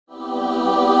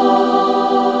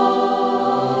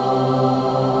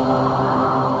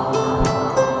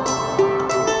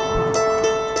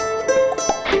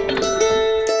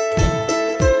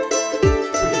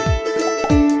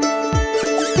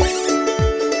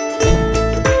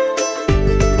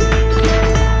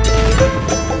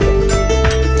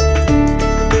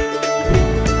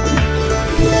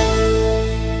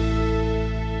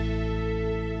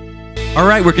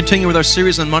right, we're continuing with our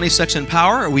series on money, sex, and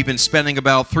power. We've been spending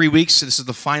about 3 weeks. This is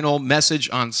the final message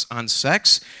on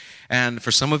sex. And for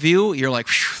some of you, you're like,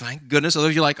 thank goodness.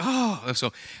 Others, you're like, oh.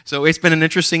 So it's been an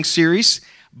interesting series.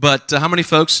 But how many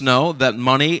folks know that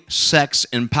money, sex,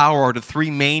 and power are the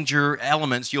three major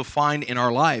elements you'll find in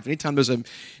our life? Anytime there's an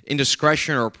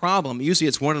indiscretion or a problem, usually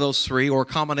it's one of those three or a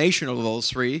combination of those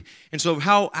three. And so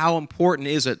how important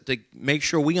is it to make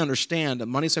sure we understand that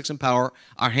money, sex, and power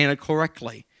are handled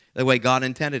correctly, the way God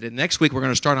intended it? Next week, we're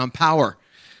going to start on power.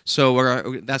 So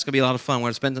that's going to be a lot of fun. We're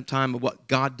going to spend some time on what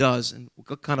God does and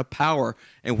what kind of power,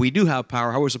 and we do have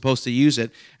power, how we're supposed to use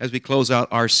it as we close out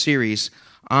our series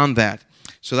on that.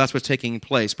 So that's what's taking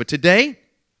place. But today,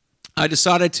 I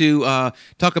decided to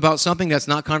talk about something that's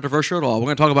not controversial at all. We're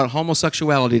going to talk about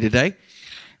homosexuality today.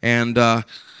 And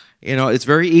you know, it's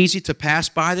very easy to pass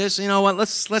by this. You know what?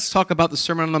 Let's talk about the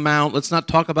Sermon on the Mount. Let's not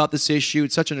talk about this issue.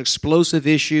 It's such an explosive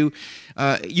issue.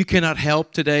 You cannot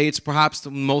help today. It's perhaps the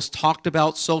most talked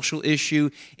about social issue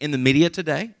in the media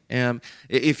today.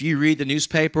 If you read the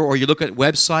newspaper or you look at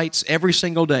websites every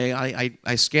single day,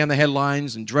 I scan the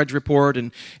headlines and Drudge Report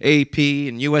and AP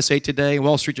and USA Today,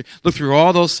 Wall Street. Look through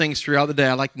all those things throughout the day.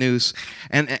 I like news.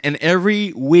 And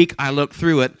every week I look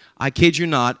through it, I kid you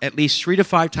not, at least 3 to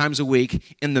 5 times a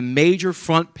week in the major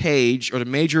front page or the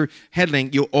major headline,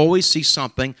 you'll always see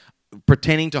something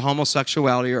pertaining to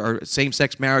homosexuality or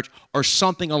same-sex marriage or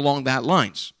something along that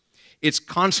lines. It's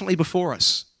constantly before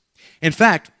us. In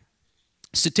fact,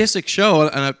 statistics show,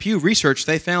 and a Pew Research,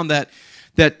 they found that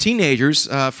teenagers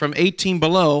from 18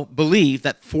 below believe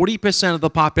that 40% of the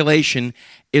population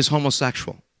is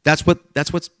homosexual. That's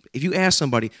what's, if you ask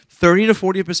somebody, 30 to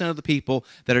 40% of the people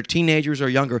that are teenagers or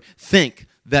younger think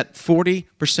that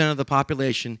 40% of the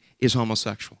population is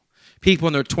homosexual. People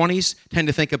in their 20s tend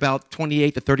to think about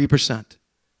 28 to 30%.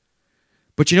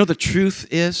 But you know the truth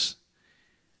is,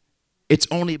 it's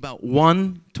only about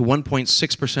 1 to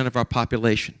 1.6% of our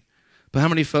population. But how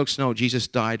many folks know Jesus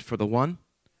died for the 1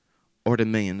 or the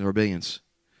million or billions?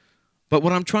 But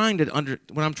what I'm trying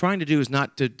to do is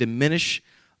not to diminish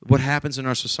what happens in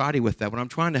our society with that. What I'm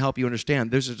trying to help you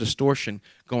understand, there's a distortion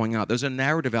going out. There's a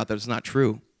narrative out there that's not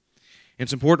true. And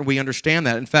it's important we understand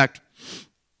that. In fact,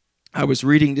 I was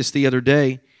reading this the other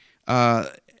day,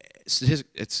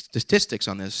 statistics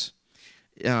on this.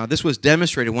 This was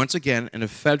demonstrated once again in a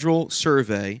federal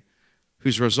survey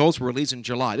whose results were released in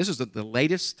July. This is the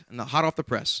latest and the hot off the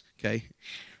press, okay?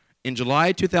 In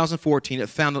July 2014, it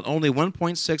found that only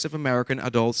 1.6% of American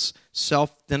adults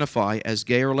self-identify as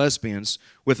gay or lesbians,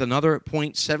 with another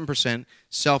 0.7%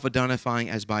 self-identifying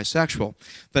as bisexual.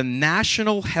 The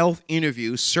National Health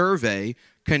Interview Survey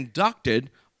conducted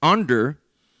under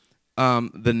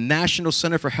the National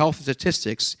Center for Health and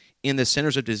Statistics in the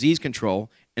Centers of Disease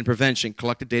Control and Prevention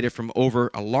collected data from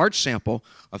over a large sample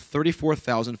of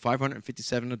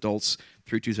 34,557 adults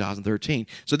through 2013.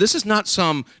 So this is not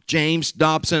some James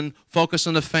Dobson focus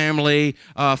on the family,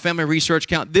 family research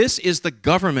count. This is the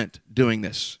government doing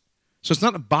this. So it's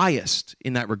not biased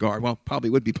in that regard. Well, probably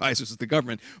would be biased as the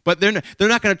government, but they're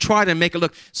not going to try to make it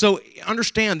look. So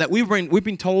understand that we've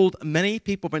been told, many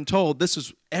people have been told,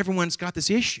 everyone's got this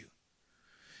issue.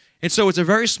 And so it's a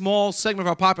very small segment of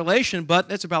our population,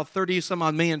 but it's about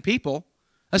 30-some-odd million people.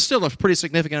 That's still a pretty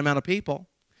significant amount of people.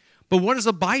 But what does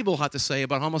the Bible have to say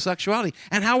about homosexuality?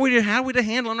 And how are we to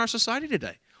handle in our society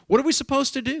today? What are we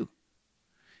supposed to do?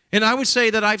 And I would say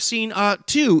that I've seen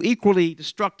 2 equally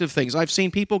destructive things. I've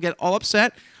seen people get all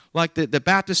upset, like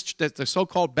the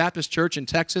so-called Baptist church in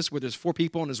Texas, where there's 4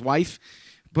 people and his wife,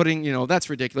 putting, you know, that's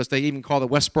ridiculous. They even call it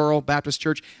Westboro Baptist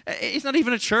Church. It's not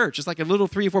even a church. It's like a little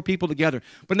 3 or 4 people together.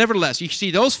 But nevertheless, you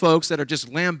see those folks that are just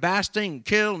lambasting,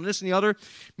 kill, and this and the other.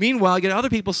 Meanwhile, you get other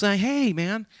people saying, hey,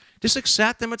 man, just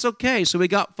accept them. It's okay. So we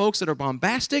got folks that are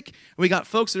bombastic, and we got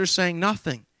folks that are saying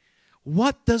nothing.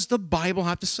 What does the Bible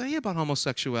have to say about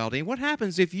homosexuality? And what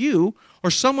happens if you or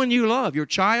someone you love, your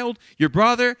child, your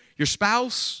brother, your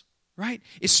spouse, right,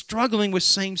 is struggling with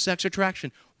same-sex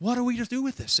attraction? What are we to do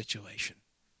with this situation?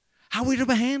 How are we to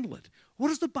handle it? What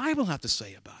does the Bible have to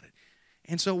say about it?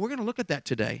 And so we're going to look at that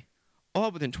today,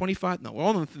 all within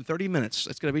 30 minutes.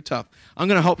 It's going to be tough. I'm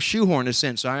going to help shoehorn this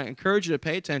in, so I encourage you to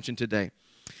pay attention today.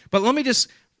 But let me just,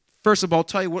 first of all,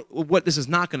 tell you what this is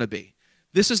not going to be.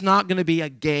 This is not going to be a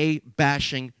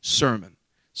gay-bashing sermon.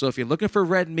 So if you're looking for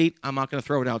red meat, I'm not going to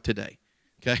throw it out today.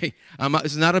 Okay?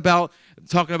 This is not about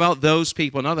talking about those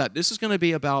people, none of that. This is going to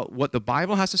be about what the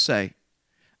Bible has to say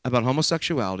about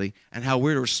homosexuality and how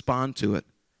we're to respond to it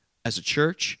as a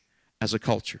church, as a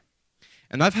culture.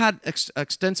 And I've had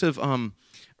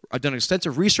I've done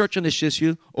extensive research on this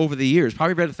issue over the years,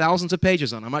 probably read thousands of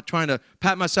pages on it. I'm not trying to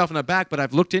pat myself on the back, but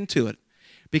I've looked into it.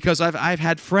 because I've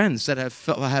had friends that have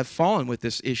fallen with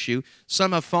this issue.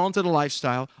 Some have fallen to the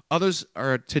lifestyle. Others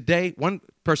are today, one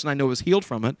person I know is healed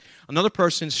from it. Another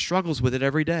person struggles with it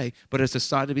every day, but has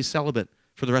decided to be celibate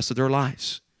for the rest of their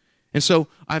lives. And so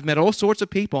I've met all sorts of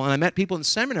people, and I met people in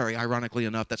seminary, ironically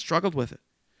enough, that struggled with it.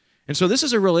 And so this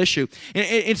is a real issue. And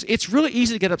it's really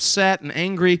easy to get upset and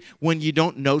angry when you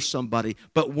don't know somebody.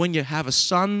 But when you have a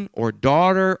son or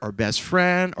daughter or best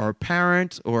friend or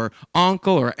parent or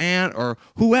uncle or aunt or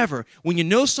whoever, when you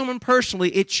know someone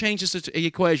personally, it changes the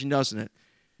equation, doesn't it?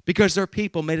 Because they're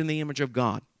people made in the image of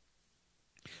God.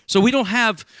 So we don't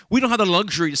have the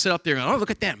luxury to sit up there and, oh,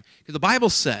 look at them. Because the Bible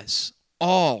says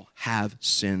all have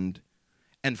sinned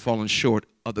and fallen short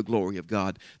of the glory of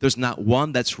God. There's not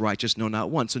one that's righteous, no, not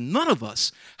one. So none of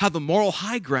us have the moral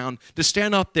high ground to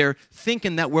stand up there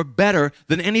thinking that we're better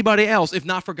than anybody else. If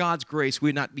not for God's grace,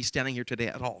 we'd not be standing here today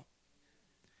at all.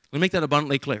 Let me make that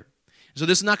abundantly clear. So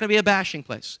this is not going to be a bashing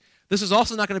place. This is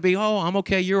also not going to be, oh, I'm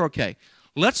okay, you're okay.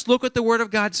 Let's look what the Word of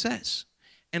God says,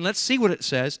 and let's see what it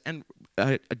says and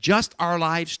adjust our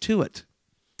lives to it.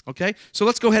 Okay? So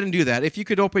let's go ahead and do that. If you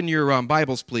could open your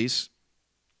Bibles, please,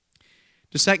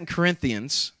 to 2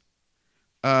 Corinthians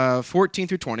 14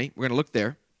 through 20. We're going to look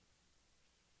there.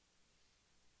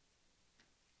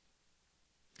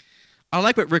 I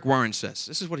like what Rick Warren says.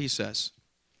 This is what he says.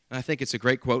 And I think it's a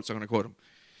great quote, so I'm going to quote him.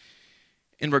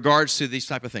 In regards to these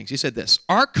type of things, he said this: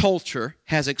 our culture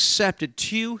has accepted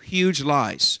two huge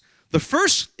lies. The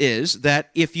first is that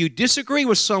if you disagree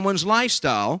with someone's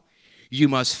lifestyle, you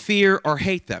must fear or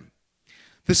hate them.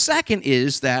 The second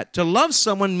is that to love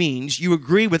someone means you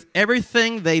agree with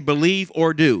everything they believe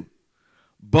or do.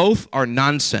 Both are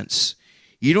nonsense.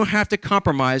 You don't have to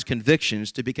compromise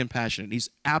convictions to be compassionate. He's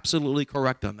absolutely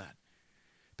correct on that.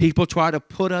 People try to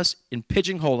put us and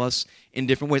pigeonhole us in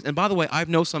different ways. And by the way, I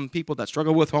know some people that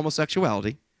struggle with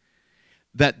homosexuality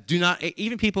that do not,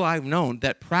 even people I've known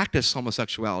that practice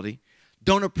homosexuality,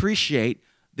 don't appreciate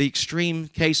the extreme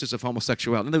cases of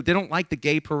homosexuality. They don't like the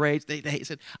gay parades. They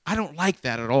said, I don't like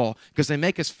that at all because they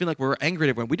make us feel like we're angry at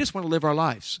everyone. We just want to live our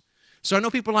lives. So I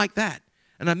know people like that,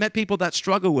 and I've met people that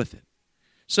struggle with it.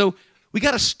 So we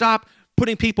got to stop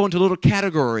putting people into little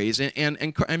categories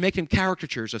and making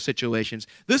caricatures of situations.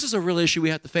 This is a real issue we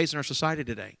have to face in our society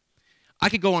today. I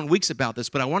could go on weeks about this,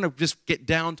 but I want to just get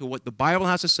down to what the Bible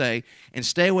has to say and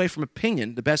stay away from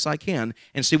opinion the best I can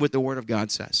and see what the Word of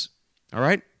God says. All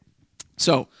right?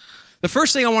 So, the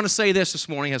first thing I want to say this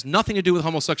morning has nothing to do with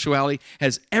homosexuality,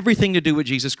 has everything to do with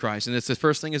Jesus Christ. And it's the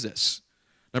first thing is this.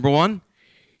 Number one,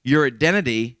 your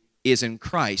identity is in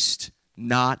Christ,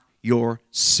 not your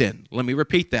sin. Let me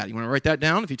repeat that. You want to write that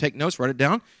down? If you take notes, write it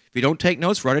down. If you don't take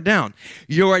notes, write it down.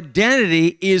 Your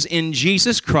identity is in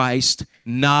Jesus Christ,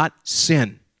 not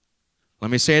sin. Let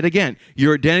me say it again.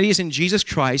 Your identity is in Jesus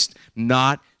Christ,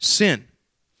 not sin.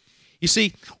 You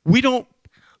see,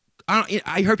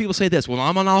 I heard people say this, well,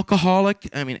 I'm an alcoholic.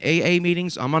 I mean, AA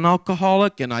meetings, I'm an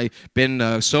alcoholic, and I've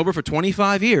been sober for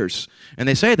 25 years. And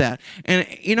they say that. And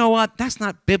you know what? That's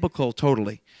not biblical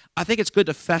totally. I think it's good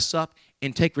to fess up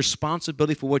and take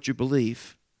responsibility for what you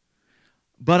believe.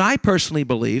 But I personally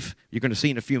believe, you're going to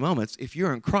see in a few moments, if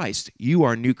you're in Christ, you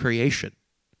are a new creation.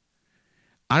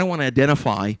 I don't want to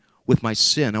identify with my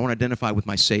sin. I want to identify with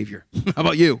my Savior. How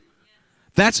about you?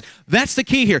 That's the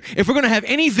key here. If we're going to have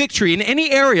any victory in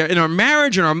any area, in our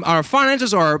marriage, in our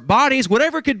finances, our bodies,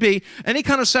 whatever it could be, any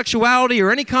kind of sexuality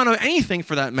or any kind of anything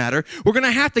for that matter, we're going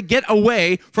to have to get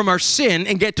away from our sin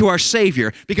and get to our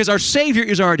Savior, because our Savior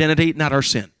is our identity, not our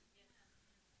sin.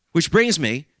 Which brings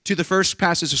me to the first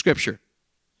passage of Scripture.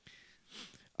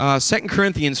 2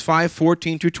 Corinthians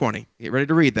 5:14 through 20. Get ready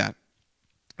to read that.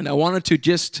 And I wanted to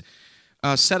just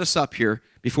set us up here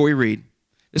before we read.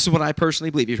 This is what I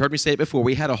personally believe. You've heard me say it before.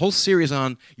 We had a whole series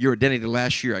on your identity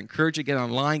last year. I encourage you to get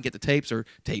online, get the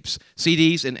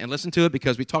CDs, and listen to it,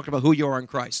 because we talked about who you are in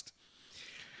Christ.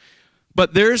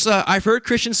 But I've heard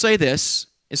Christians say this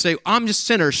and say, I'm just a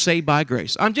sinner saved by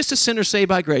grace. I'm just a sinner saved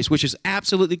by grace, which is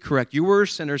absolutely correct. You were a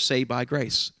sinner saved by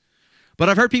grace. But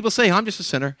I've heard people say, I'm just a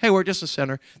sinner. Hey, we're just a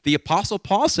sinner. The Apostle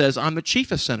Paul says, I'm the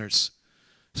chief of sinners.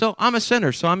 So I'm a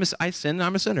sinner. So I sin,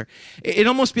 I'm a sinner. It'd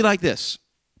almost be like this.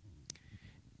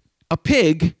 A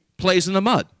pig plays in the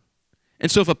mud.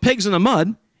 And so if a pig's in the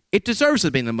mud, it deserves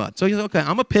to be in the mud. So you say, okay,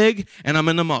 I'm a pig and I'm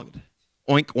in the mud.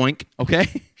 Oink, oink,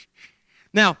 okay?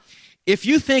 Now, if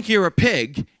you think you're a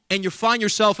pig and you find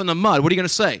yourself in the mud, what are you going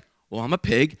to say? Well, I'm a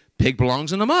pig. Pig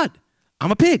belongs in the mud.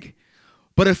 I'm a pig.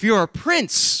 But if you're a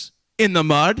prince in the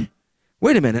mud,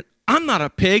 wait a minute, I'm not a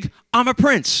pig, I'm a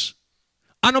prince.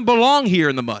 I don't belong here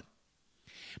in the mud.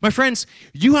 My friends,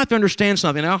 you have to understand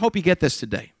something, and I hope you get this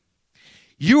today.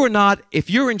 You are not, if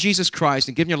you're in Jesus Christ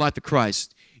and giving your life to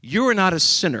Christ, you are not a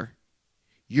sinner.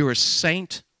 You're a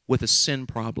saint with a sin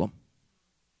problem.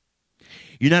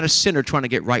 You're not a sinner trying to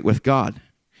get right with God.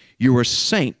 You're a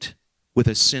saint with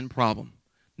a sin problem,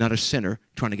 not a sinner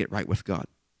trying to get right with God.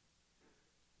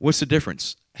 What's the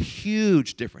difference? A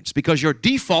huge difference, because your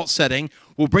default setting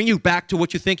will bring you back to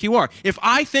what you think you are. If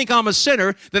I think I'm a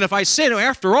sinner, then if I sin,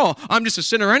 after all, I'm just a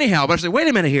sinner anyhow. But I say, wait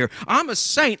a minute here, I'm a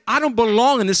saint. I don't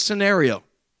belong in this scenario.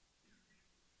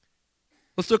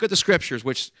 Let's look at the scriptures,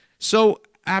 which so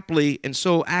aptly and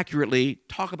so accurately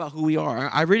talk about who we are.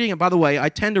 I'm reading, and by the way, I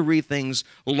tend to read things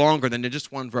longer than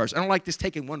just one verse. I don't like just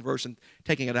taking one verse and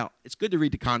taking it out. It's good to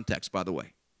read the context, by the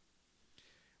way.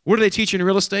 What do they teach in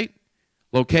real estate?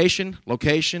 Location,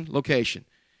 location, location.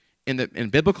 In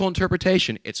biblical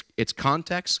interpretation, it's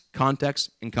context,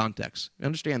 context, and context. You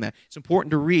understand that? It's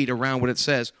important to read around what it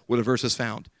says, where the verse is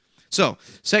found. So,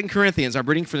 2 Corinthians, I'm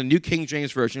reading from the New King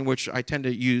James Version, which I tend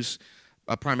to use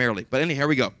primarily. But anyway, here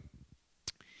we go.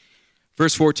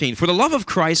 Verse 14, for the love of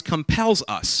Christ compels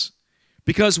us,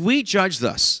 because we judge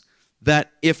thus,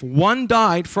 that if one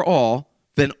died for all,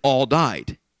 then all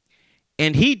died.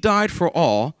 And he died for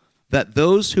all, that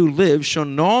those who live shall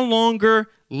no longer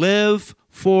live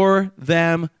for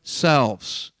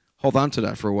themselves. Hold on to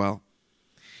that for a while.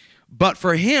 But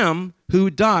for him who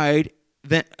died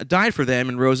for them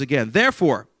and rose again.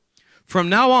 Therefore, from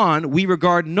now on, we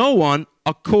regard no one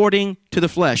according to the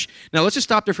flesh. Now, let's just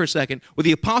stop there for a second. What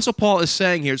the Apostle Paul is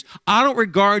saying here is, I don't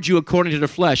regard you according to the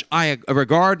flesh. I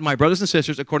regard my brothers and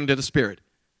sisters according to the Spirit.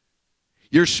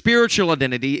 Your spiritual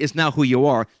identity is now who you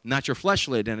are, not your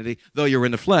fleshly identity. Though you're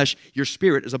in the flesh, your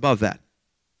spirit is above that.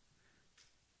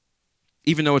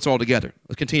 Even though it's all together.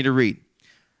 Let's continue to read.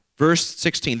 Verse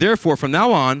 16, therefore, from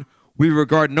now on, we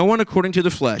regard no one according to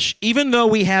the flesh, even though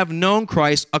we have known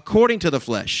Christ according to the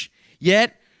flesh.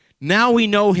 Yet, now we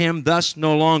know him thus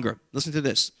no longer. Listen to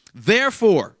this.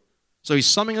 Therefore, so he's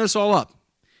summing this all up,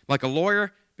 like a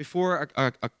lawyer before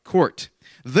a court.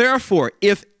 Therefore,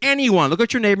 if anyone, look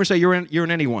at your neighbor and say, you're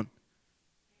in anyone.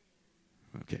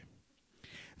 Okay.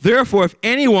 Therefore, if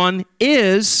anyone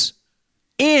is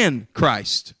in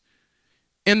Christ.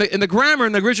 In the grammar,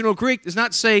 in the original Greek, does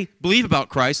not say believe about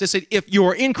Christ. It says if you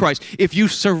are in Christ, if you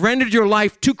surrendered your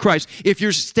life to Christ, if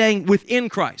you're staying within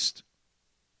Christ.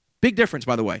 Big difference,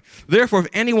 by the way. Therefore, if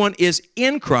anyone is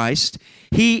in Christ,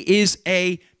 he is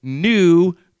a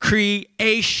new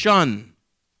creation.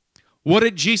 What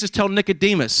did Jesus tell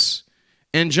Nicodemus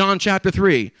in John chapter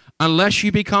 3? Unless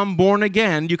you become born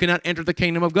again, you cannot enter the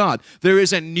kingdom of God. There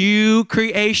is a new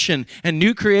creation, and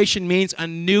new creation means a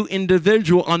new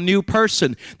individual, a new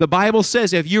person. The Bible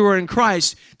says if you are in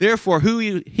Christ, therefore he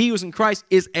who is in Christ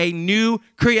is a new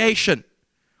creation.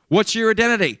 What's your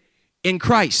identity? In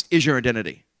Christ is your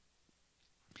identity.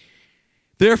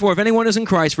 Therefore, if anyone is in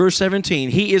Christ, verse 17,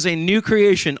 he is a new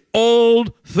creation.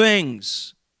 Old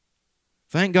things.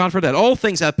 Thank God for that. All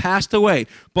things have passed away.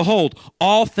 Behold,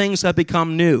 all things have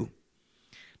become new.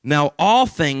 Now, all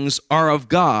things are of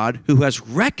God, who has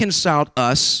reconciled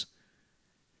us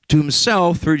to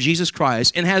himself through Jesus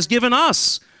Christ and has given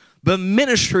us the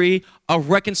ministry of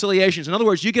reconciliations. In other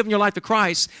words, you've given your life to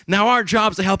Christ. Now our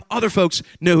job is to help other folks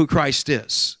know who Christ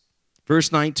is. Verse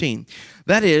 19.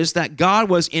 That is, that God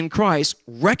was in Christ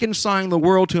reconciling the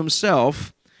world to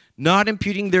himself, not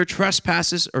imputing their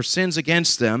trespasses or sins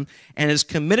against them, and has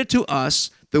committed to us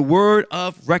the word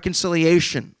of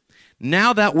reconciliation.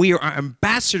 Now that we are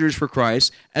ambassadors for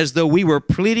Christ, as though we were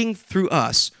pleading through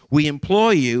us, we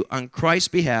implore you on Christ's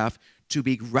behalf to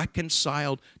be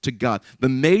reconciled to God. The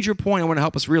major point I want to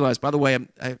help us realize, by the way,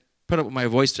 I put up with my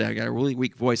voice today. I got a really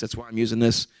weak voice. That's why I'm using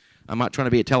this. I'm not trying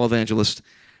to be a televangelist.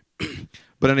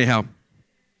 But anyhow,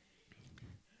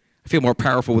 I feel more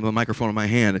powerful with the microphone in my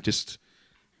hand. It just...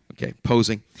 Okay,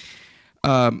 posing.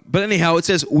 But anyhow, it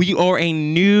says, we are a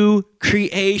new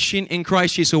creation in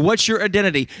Christ Jesus. So what's your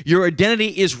identity? Your identity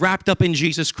is wrapped up in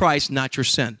Jesus Christ, not your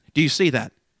sin. Do you see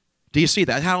that? Do you see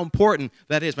that? How important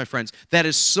that is, my friends. That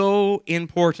is so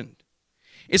important.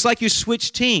 It's like you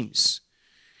switch teams.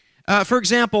 For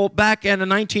example, back in the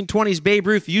 1920s, Babe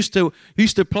Ruth used to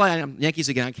play, I'm Yankees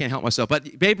again, I can't help myself,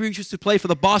 but Babe Ruth used to play for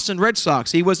the Boston Red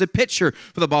Sox. He was a pitcher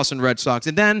for the Boston Red Sox,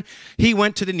 and then he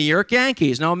went to the New York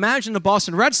Yankees. Now imagine the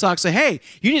Boston Red Sox say, hey,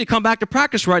 you need to come back to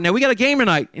practice right now. We got a game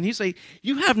tonight. And he'd say,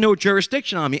 you have no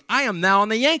jurisdiction on me. I am now on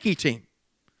the Yankee team.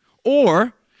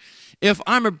 Or if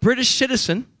I'm a British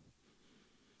citizen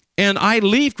and I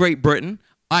leave Great Britain,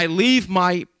 I leave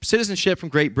my citizenship from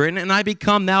Great Britain, and I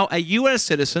become now a U.S.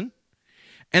 citizen.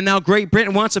 And now Great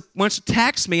Britain wants to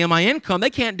tax me on my income. They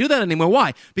can't do that anymore.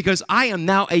 Why? Because I am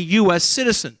now a U.S.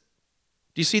 citizen.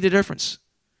 Do you see the difference?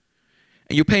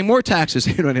 and you pay more taxes.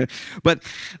 But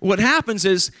what happens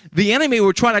is the enemy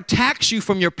will try to tax you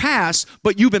from your past,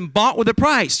 but you've been bought with a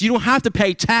price. You don't have to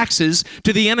pay taxes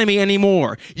to the enemy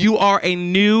anymore. You are a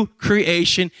new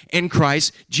creation in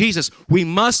Christ Jesus. We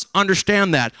must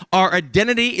understand that. Our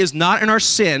identity is not in our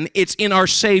sin, it's in our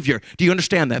Savior. Do you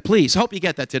understand that? Please, hope you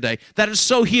get that today. That is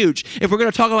so huge. If we're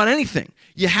going to talk about anything,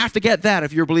 you have to get that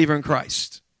if you're a believer in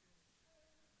Christ.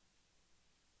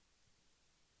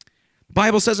 The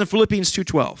Bible says in Philippians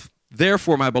 2:12,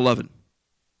 therefore, my beloved,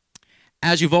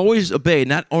 as you've always obeyed,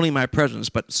 not only my presence,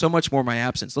 but so much more my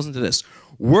absence. Listen to this.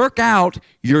 Work out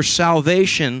your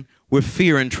salvation with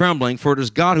fear and trembling, for it is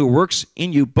God who works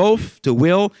in you both to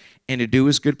will and to do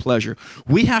his good pleasure.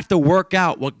 We have to work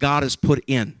out what God has put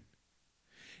in.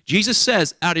 Jesus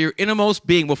says, out of your innermost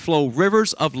being will flow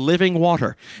rivers of living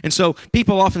water. And so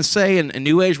people often say in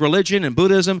New Age religion and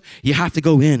Buddhism, you have to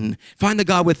go in, find the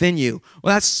God within you.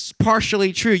 Well, that's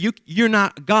partially true. You're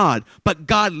not God, but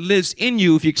God lives in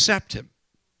you if you accept him.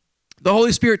 The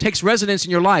Holy Spirit takes residence in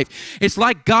your life. It's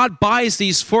like God buys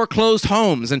these foreclosed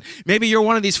homes, and maybe you're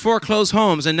one of these foreclosed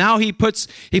homes, and now he puts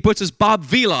his Bob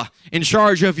Vila in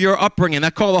charge of your upbringing.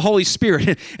 That's called the Holy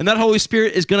Spirit. And that Holy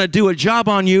Spirit is going to do a job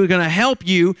on you, going to help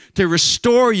you, to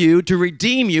restore you, to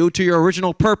redeem you to your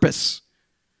original purpose.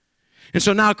 And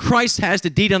so now Christ has the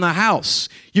deed on the house.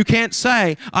 You can't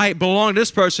say, I belong to this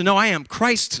person. No, I am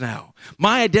Christ now.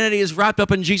 My identity is wrapped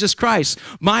up in Jesus Christ.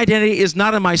 My identity is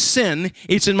not in my sin,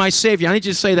 it's in my Savior. I need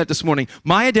you to say that this morning.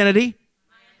 My identity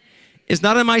is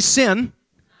not in my sin,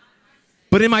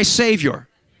 but in my Savior.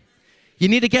 You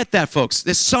need to get that, folks.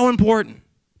 It's so important.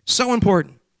 So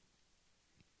important.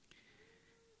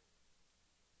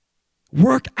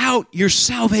 Work out your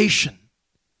salvation.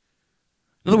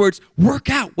 In other words, work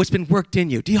out what's been worked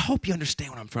in you. Do you hope you understand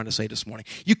what I'm trying to say this morning?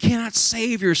 You cannot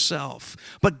save yourself,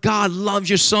 but God loves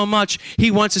you so much,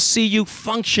 he wants to see you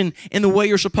function in the way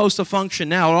you're supposed to function.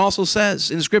 Now, it also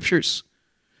says in the Scriptures,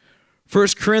 1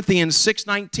 Corinthians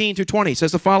 6:19 through 20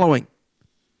 says the following.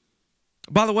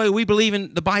 By the way, we believe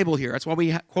in the Bible here. That's why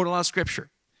we quote a lot of Scripture.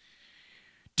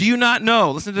 Do you not know,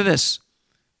 listen to this,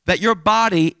 that your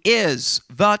body is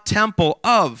the temple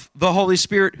of the Holy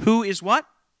Spirit, who is what?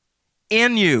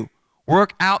 In you.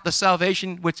 Work out the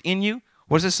salvation which in you.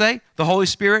 What does it say? The Holy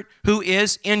Spirit who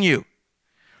is in you,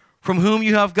 from whom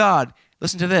you have God.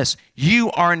 Listen to this.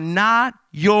 You are not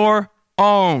your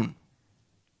own.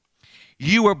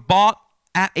 You were bought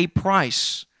at a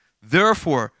price.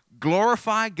 Therefore,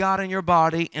 glorify God in your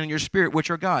body and in your spirit, which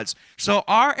are God's. So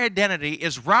our identity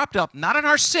is wrapped up not in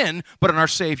our sin, but in our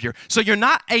Savior. So you're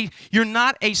not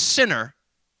a sinner.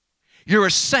 You're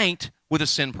a saint with a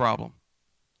sin problem.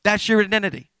 That's your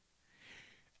identity.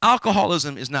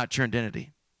 Alcoholism is not your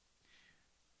identity.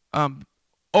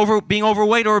 Being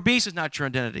overweight or obese is not your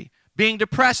identity. Being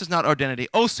depressed is not our identity.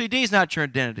 OCD is not your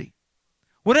identity.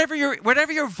 Whatever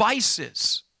your vice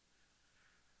is,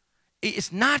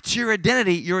 it's not your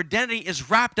identity. Your identity is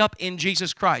wrapped up in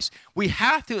Jesus Christ. We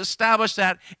have to establish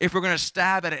that if we're going to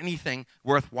stab at anything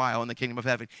worthwhile in the kingdom of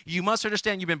heaven. You must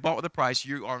understand you've been bought with a price.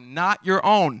 You are not your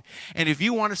own. And if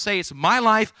you want to say it's my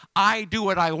life, I do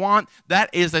what I want, that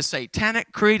is the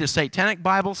satanic creed. The satanic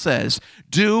Bible says,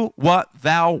 do what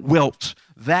thou wilt.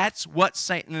 That's what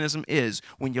Satanism is.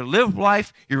 When you live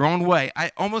life your own way.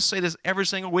 I almost say this every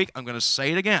single week. I'm going to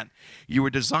say it again. You were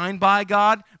designed by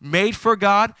God, made for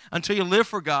God. Until you live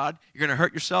for God, you're going to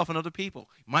hurt yourself and other people.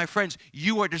 My friends,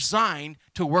 you are designed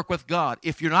to work with God.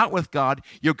 If you're not with God,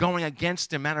 you're going against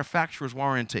the manufacturer's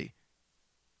warranty.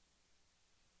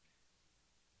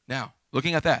 Now,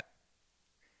 looking at that,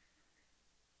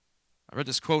 I read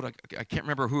this quote. I can't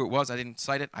remember who it was. I didn't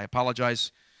cite it. I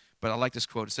apologize, but I like this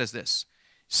quote. It says this.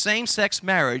 Same-sex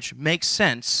marriage makes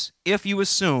sense if you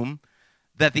assume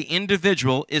that the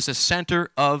individual is the center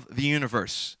of the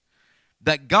universe,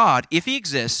 that God, if he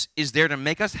exists, is there to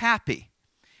make us happy,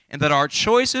 and that our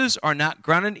choices are not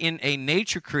grounded in a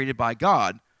nature created by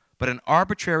God, but an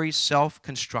arbitrary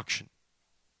self-construction.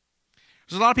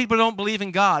 There's a lot of people who don't believe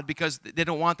in God because they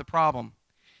don't want the problem.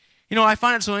 You know, I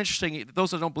find it so interesting,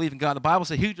 those that don't believe in God, the Bible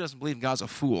says, he who doesn't believe in God is a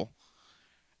fool.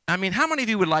 I mean, how many of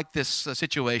you would like this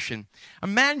situation?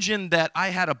 Imagine that I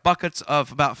had a bucket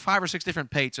of about 5 or 6 different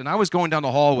paints, and I was going down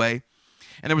the hallway,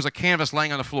 and there was a canvas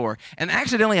laying on the floor, and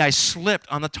accidentally I slipped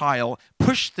on the tile,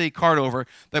 pushed the cart over,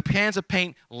 the cans of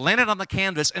paint landed on the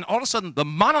canvas, and all of a sudden the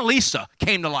Mona Lisa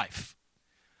came to life.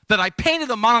 That I painted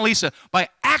the Mona Lisa by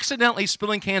accidentally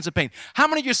spilling cans of paint. How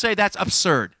many of you say that's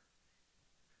absurd?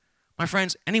 My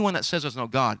friends, anyone that says there's no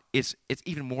God, it's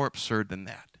even more absurd than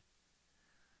that.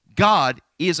 God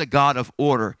is a God of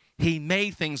order. He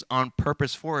made things on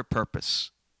purpose for a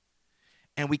purpose.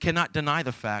 And we cannot deny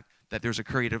the fact that there's a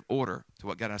creative order to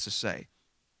what God has to say.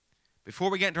 Before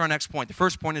we get into our next point, the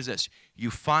first point is this. You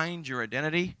find your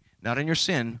identity not in your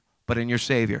sin, but in your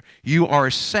Savior. You are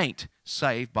a saint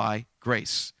saved by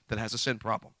grace that has a sin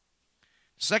problem.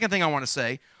 Second thing I want to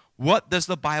say, what does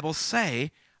the Bible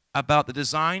say about the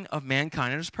design of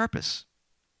mankind and his purpose?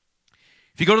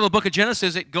 If you go to the book of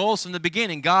Genesis, it goes from the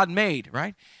beginning. God made,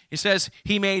 right? It says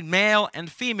he made male and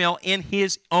female in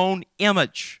his own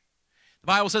image. The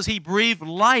Bible says he breathed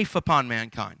life upon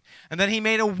mankind. And then he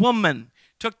made a woman,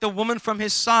 took the woman from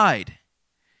his side.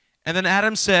 And then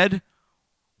Adam said,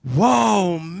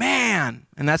 whoa, man.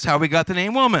 And that's how we got the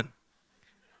name woman.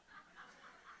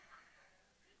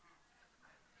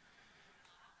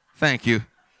 Thank you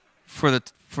for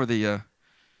the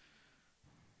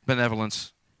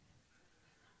benevolence.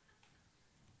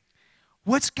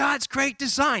 What's God's great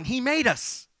design? He made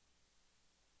us.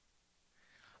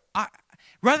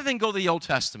 Rather than go to the Old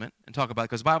Testament and talk about it,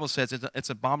 because the Bible says it's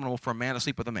abominable for a man to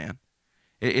sleep with a man.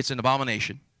 It's an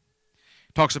abomination.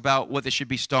 It talks about what they should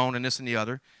be stoned and this and the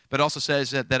other. But it also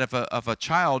says that if a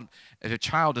child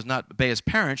does not obey his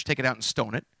parents, take it out and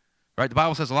stone it. Right? The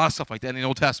Bible says a lot of stuff like that in the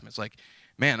Old Testament. It's like,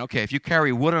 man, okay, if you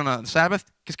carry wood on a Sabbath,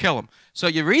 just kill him. So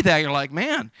you read that, you're like,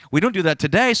 man, we don't do that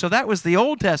today. So that was the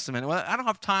Old Testament. Well, I don't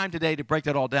have time today to break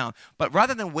that all down. But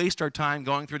rather than waste our time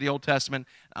going through the Old Testament,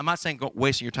 I'm not saying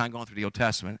wasting your time going through the Old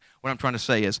Testament. What I'm trying to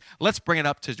say is, let's bring it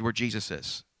up to where Jesus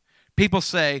is. People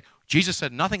say, Jesus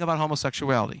said nothing about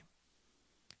homosexuality.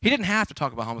 He didn't have to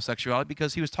talk about homosexuality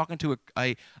because he was talking to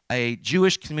a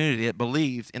Jewish community that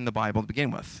believed in the Bible to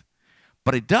begin with.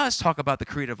 But it does talk about the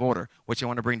creative order, which I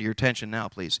want to bring to your attention now,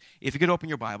 please. If you could open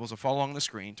your Bibles or follow along the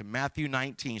screen to Matthew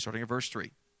 19, starting at verse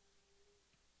 3.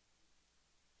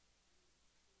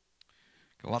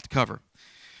 Got a lot to cover.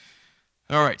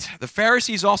 All right. The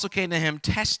Pharisees also came to him,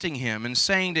 testing him and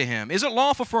saying to him, is it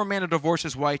lawful for a man to divorce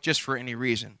his wife just for any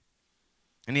reason?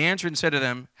 And he answered and said to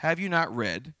them, have you not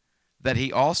read that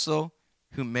he also,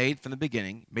 who made from the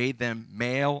beginning, made them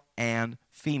male and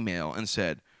female, and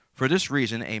said, for this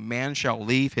reason, a man shall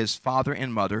leave his father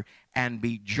and mother and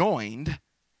be joined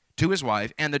to his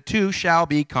wife, and the two shall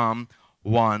become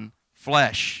one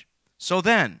flesh. So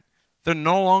then, they're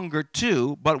no longer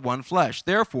two, but one flesh.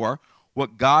 Therefore,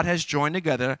 what God has joined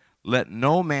together, let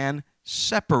no man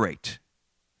separate.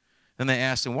 Then they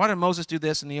asked him, why did Moses do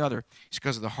this and the other? It's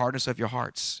because of the hardness of your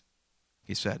hearts,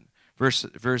 he said.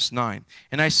 Verse 9.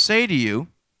 And I say to you,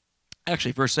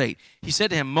 actually, verse 8. He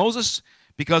said to him, Moses,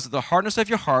 because of the hardness of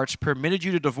your hearts, permitted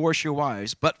you to divorce your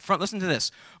wives. Listen to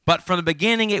this. But from the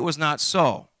beginning it was not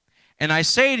so. And I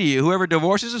say to you, whoever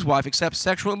divorces his wife except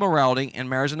sexual immorality and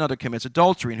marries another commits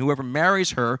adultery. And whoever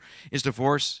marries her is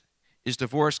divorced,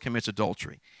 commits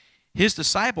adultery. His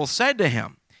disciples said to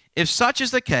him, if such is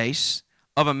the case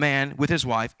of a man with his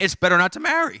wife, it's better not to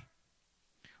marry.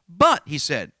 But, he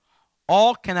said,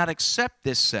 all cannot accept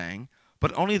this saying,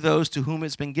 but only those to whom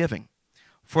it's been given.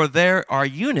 For there are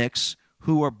eunuchs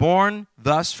who are born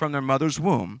thus from their mother's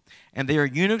womb, and they are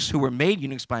eunuchs who were made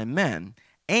eunuchs by men,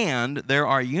 and there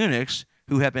are eunuchs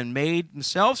who have been made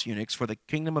themselves eunuchs for the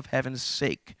kingdom of heaven's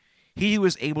sake. He who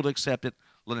is able to accept it,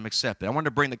 let him accept it. I want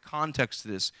to bring the context to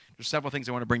this. There's several things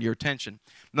I want to bring to your attention.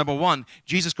 Number one,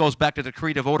 Jesus goes back to the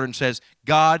creative order and says,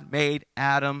 God made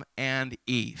Adam and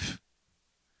Eve.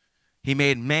 He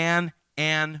made man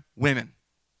and women.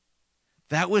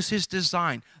 That was his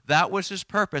design. That was his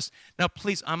purpose. Now,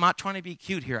 please, I'm not trying to be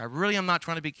cute here. I really am not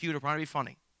trying to be cute or trying to be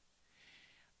funny.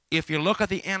 If you look at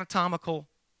the anatomical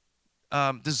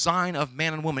design of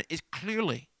man and woman, it's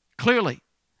clearly,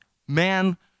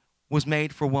 man was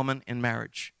made for woman in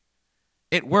marriage.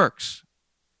 It works.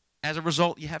 As a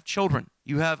result, you have children.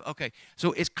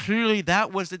 So it's clearly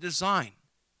that was the design.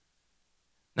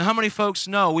 Now, how many folks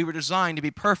know we were designed to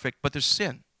be perfect, but there's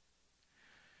sin?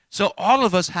 So all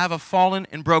of us have a fallen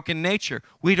and broken nature.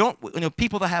 We don't,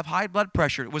 people that have high blood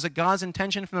pressure, was it God's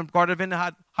intention for the Garden of Eden to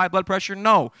have high blood pressure?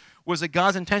 No. Was it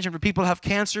God's intention for people to have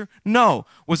cancer? No.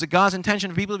 Was it God's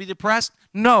intention for people to be depressed?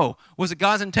 No. Was it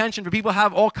God's intention for people to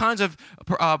have all kinds of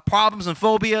problems and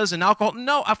phobias and alcohol?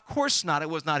 No, of course not. It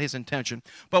was not his intention.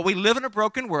 But we live in a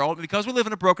broken world, and because we live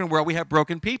in a broken world, we have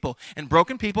broken people, and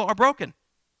broken people are broken.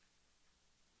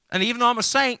 And even though I'm a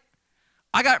saint,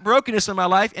 I got brokenness in my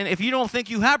life, and if you don't think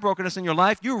you have brokenness in your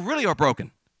life, you really are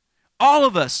broken. All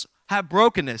of us have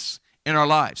brokenness in our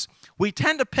lives. We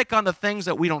tend to pick on the things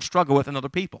that we don't struggle with in other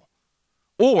people,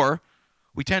 or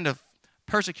we tend to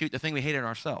persecute the thing we hate in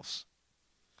ourselves.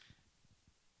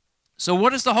 So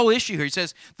what is the whole issue here? He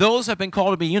says, those have been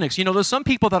called to be eunuchs. There's some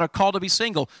people that are called to be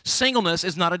single. Singleness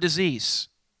is not a disease.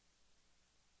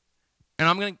 And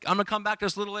I'm gonna come back to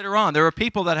this a little later on. There are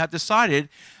people that have decided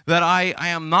that I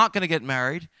am not going to get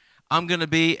married. I'm going to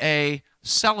be a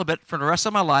celibate for the rest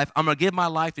of my life. I'm going to give my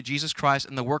life to Jesus Christ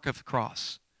and the work of the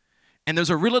cross. And there's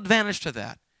a real advantage to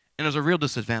that, and there's a real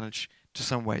disadvantage to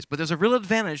some ways. But there's a real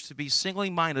advantage to be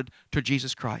singly minded to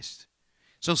Jesus Christ.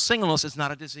 So singleness is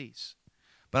not a disease.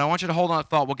 But I want you to hold on to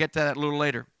thought. We'll get to that a little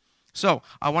later. So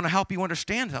I want to help you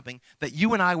understand something, that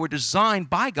you and I were designed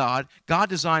by God. God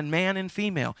designed man and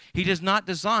female. He does not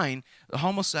design the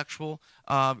homosexual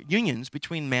unions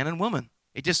between man and woman.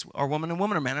 It just, or woman and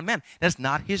woman, or man and man. That's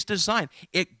not his design.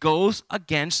 It goes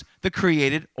against the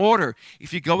created order.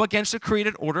 If you go against the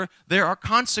created order, there are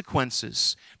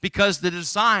consequences because the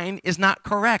design is not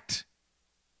correct.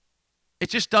 It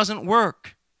just doesn't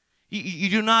work. You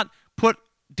do not put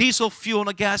diesel fuel in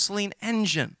a gasoline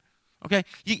engine. Okay,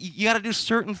 you got to do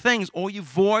certain things, or you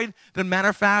void the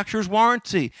manufacturer's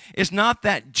warranty. It's not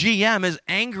that GM is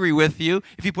angry with you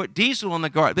if you put diesel in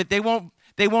the car, but they won't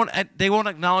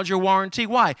acknowledge your warranty.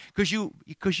 Why? Because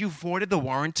you voided the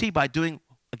warranty by doing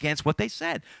against what they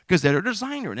said. Because they're a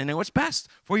designer and they know what's best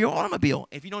for your automobile.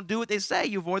 If you don't do what they say,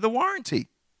 you void the warranty.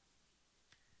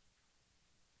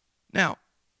 Now,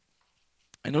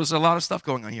 I know there's a lot of stuff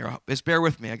going on here. Just bear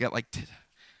with me. I got like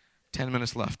 10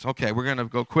 minutes left. Okay, we're going to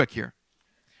go quick here.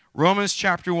 Romans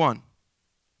chapter 1.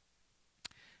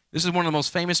 This is one of the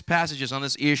most famous passages on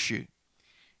this issue.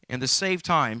 And to save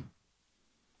time,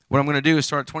 what I'm going to do is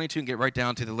start at 22 and get right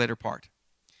down to the later part.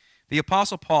 The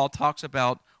Apostle Paul talks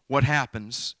about what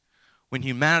happens when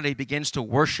humanity begins to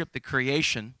worship the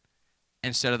creation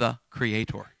instead of the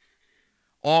Creator.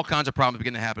 All kinds of problems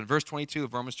begin to happen. Verse 22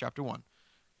 of Romans chapter 1.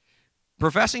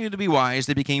 Professing to be wise,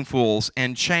 they became fools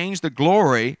and changed the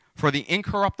glory for the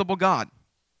incorruptible God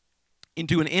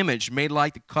into an image made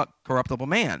like the corruptible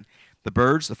man, the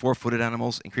birds, the four-footed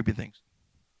animals, and creeping things.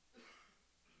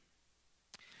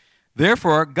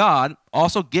 Therefore, God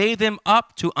also gave them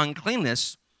up to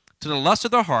uncleanness, to the lust of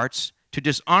their hearts, to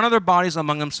dishonor their bodies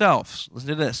among themselves. Listen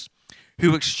to this.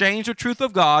 Who exchanged the truth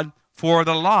of God for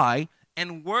the lie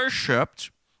and worshipped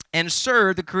and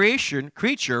served the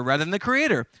creature rather than the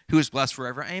Creator, who is blessed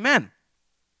forever. Amen.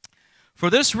 For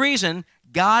this reason,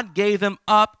 God gave them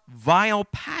up vile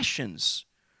passions,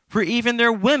 for even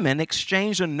their women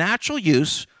exchanged their natural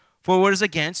use for what is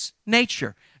against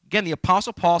nature. Again, the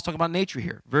Apostle Paul is talking about nature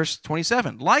here. Verse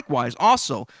 27. Likewise,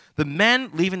 also, the men,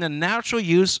 leaving the natural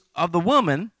use of the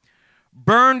woman,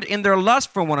 burned in their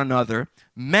lust for one another,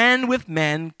 men with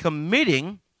men,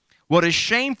 committing what is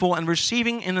shameful and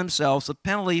receiving in themselves the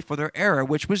penalty for their error,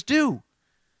 which was due.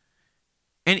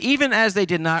 And even as they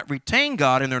did not retain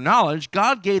God in their knowledge,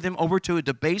 God gave them over to a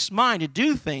debased mind to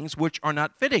do things which are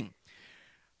not fitting,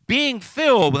 being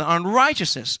filled with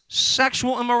unrighteousness,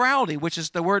 sexual immorality, which is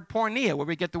the word porneia, where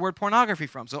we get the word pornography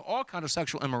from. So all kinds of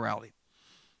sexual immorality.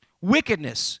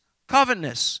 Wickedness,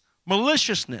 covetousness,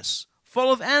 maliciousness,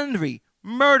 full of envy,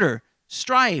 murder,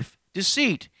 strife,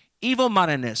 deceit,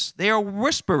 evil-mindedness. They are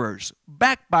whisperers,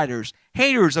 backbiters,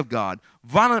 haters of God,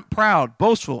 violent, proud,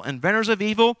 boastful, inventors of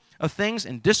evil, of things,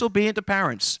 and disobedient to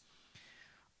parents,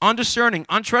 undiscerning,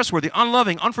 untrustworthy,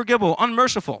 unloving, unforgivable,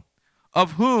 unmerciful,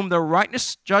 of whom the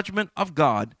righteous judgment of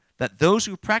God, that those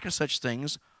who practice such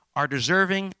things are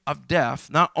deserving of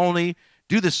death, not only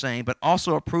do the same, but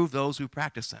also approve those who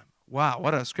practice them. Wow,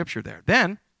 what a scripture there.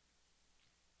 Then,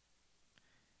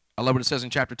 I love what it says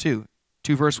in chapter 2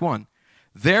 verse 1.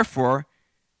 Therefore,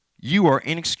 you are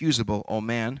inexcusable, O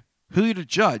man, who are you to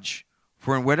judge?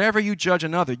 For in whatever you judge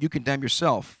another, you condemn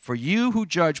yourself. For you who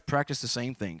judge practice the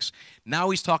same things. Now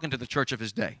he's talking to the church of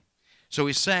his day. So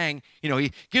he's saying,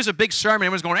 he gives a big sermon.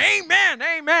 Everyone's going, amen,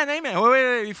 amen, amen.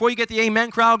 Wait, before you get the amen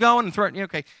crowd going and threatening,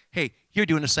 okay, hey, you're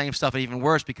doing the same stuff and even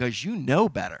worse because you know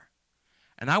better.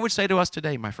 And I would say to us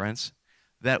today, my friends,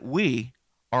 that we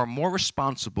are more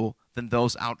responsible than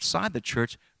those outside the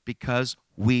church because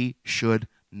we should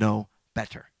know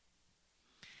better.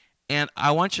 And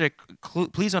I want you to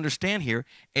please understand here,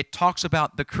 it talks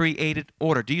about the created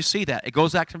order. Do you see that? It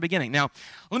goes back to the beginning. Now,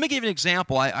 let me give you an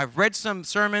example. I've read some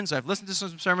sermons. I've listened to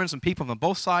some sermons from people on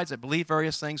both sides that believe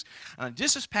various things.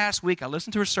 Just this past week, I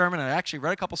listened to a sermon, and I actually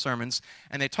read a couple sermons,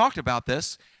 and they talked about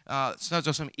this. So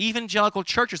there's some evangelical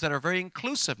churches that are very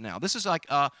inclusive now. This is like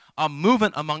a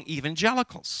movement among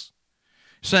evangelicals,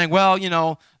 saying, well, you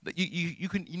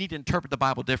need to interpret the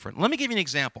Bible different. Let me give you an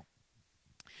example.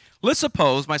 Let's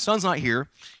suppose, my son's not here,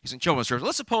 he's in children's church.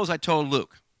 Let's suppose I told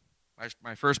Luke,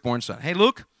 my firstborn son, hey,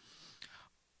 Luke,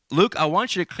 I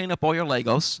want you to clean up all your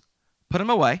Legos, put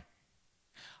them away.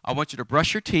 I want you to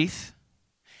brush your teeth.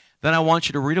 Then I want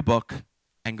you to read a book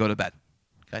and go to bed.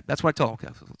 Okay, that's what I tell them.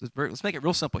 Okay, let's make it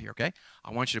real simple here, okay?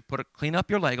 I want you to clean up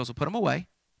your Legos and put them away.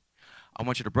 I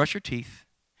want you to brush your teeth,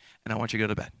 and I want you to go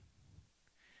to bed.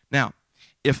 Now,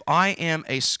 if I am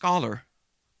a scholar,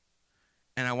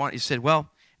 and you said, well,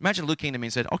 imagine Luke came to me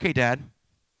and said, okay, Dad,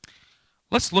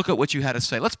 let's look at what you had to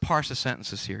say. Let's parse the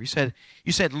sentences here.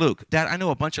 You said Luke. Dad, I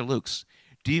know a bunch of Lukes.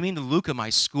 Do you mean the Luke of my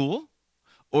school,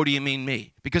 or do you mean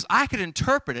me? Because I could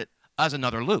interpret it as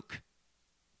another Luke.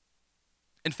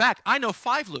 In fact, I know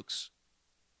 5 Lukes.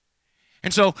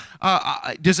 And so,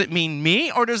 does it mean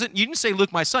me, or does it? You didn't say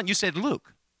Luke, my son. You said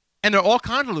Luke. And there are all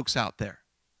kinds of Lukes out there.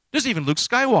 There's even Luke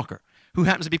Skywalker, who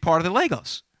happens to be part of the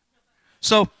Legos.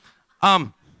 So,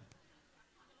 and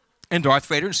Darth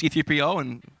Vader and C-3PO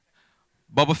and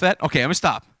Boba Fett. Okay, let me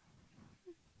stop.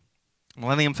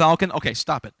 Millennium Falcon. Okay,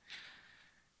 stop it.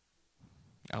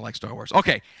 I like Star Wars.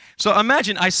 Okay, so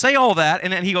imagine I say all that,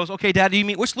 and then he goes, okay, Dad,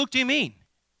 which Luke do you mean?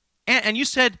 And you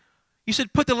said,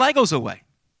 put the Legos away.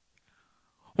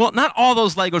 Well, not all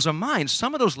those Legos are mine.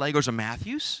 Some of those Legos are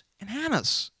Matthew's and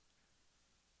Hannah's.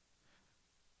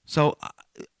 So,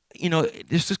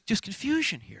 there's just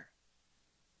confusion here.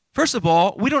 First of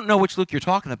all, we don't know which Luke you're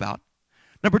talking about.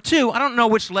 Number 2, I don't know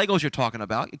which Legos you're talking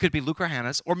about. It could be Luke or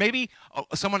Hannah's, or maybe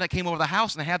someone that came over the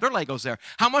house and they had their Legos there.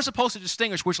 How am I supposed to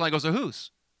distinguish which Legos are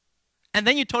whose? And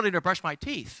then you told me to brush my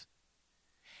teeth.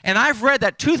 And I've read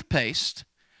that toothpaste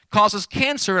causes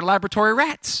cancer in laboratory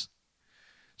rats.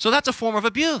 So that's a form of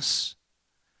abuse.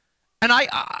 And I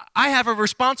have a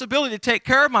responsibility to take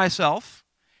care of myself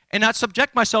and not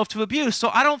subject myself to abuse. So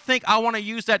I don't think I want to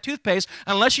use that toothpaste.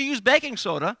 Unless you use baking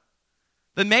soda,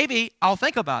 then maybe I'll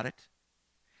think about it.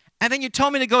 And then you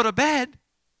tell me to go to bed.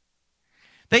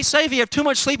 They say if you have too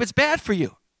much sleep, it's bad for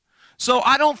you. So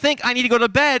I don't think I need to go to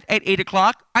bed at 8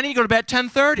 o'clock. I need to go to bed at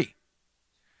 10:30.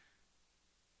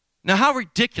 Now, how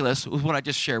ridiculous was what I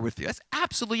just shared with you? That's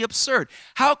absolutely absurd.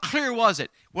 How clear was it?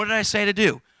 What did I say to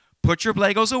do? Put your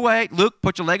Legos away. Luke,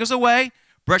 put your Legos away.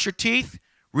 Brush your teeth.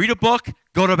 Read a book.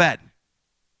 Go to bed.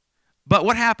 But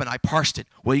what happened? I parsed it.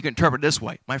 Well, you can interpret it this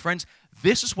way. My friends,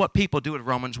 this is what people do in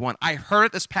Romans 1. I heard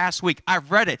it this past week. I've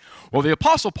read it. Well, the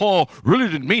Apostle Paul really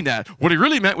didn't mean that. What he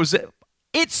really meant was that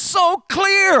it's so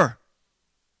clear.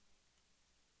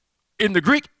 In the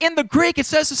Greek, it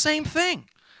says the same thing.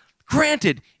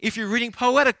 Granted, if you're reading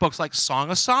poetic books like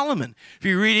Song of Solomon, if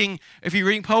you're reading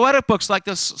poetic books like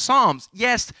the Psalms,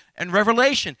 yes, and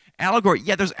Revelation, allegory,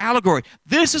 yeah, there's allegory.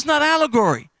 This is not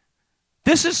allegory.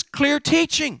 This is clear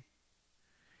teaching.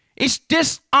 It's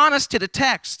dishonest to the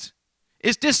text.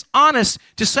 It's dishonest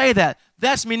to say that.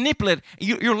 That's manipulative.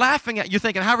 You're laughing at it. You're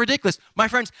thinking, how ridiculous. My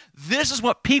friends, this is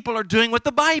what people are doing with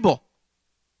the Bible.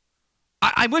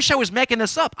 I wish I was making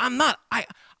this up. I'm not.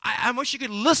 I wish you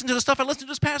could listen to the stuff I listened to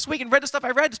this past week and read the stuff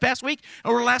I read this past week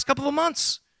over the last couple of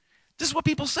months. This is what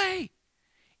people say.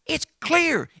 It's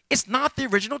clear. It's not the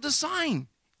original design.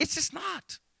 It's just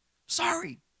not.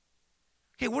 Sorry.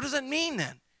 Okay, what does that mean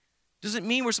then? Does it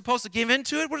mean we're supposed to give in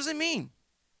to it? What does it mean?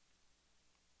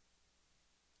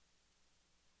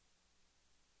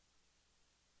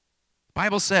 The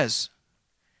Bible says,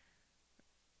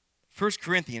 1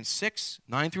 Corinthians 6,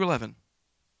 9 through 11,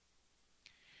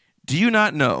 do you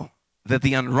not know that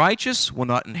the unrighteous will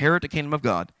not inherit the kingdom of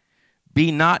God?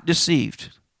 Be not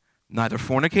deceived. Neither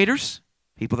fornicators,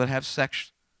 people that have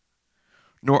sex,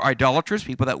 nor idolaters,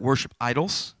 people that worship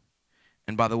idols.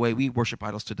 And by the way, we worship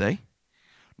idols today.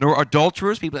 Nor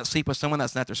adulterers, people that sleep with someone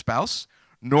that's not their spouse.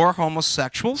 Nor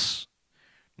homosexuals.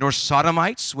 Nor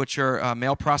sodomites, which are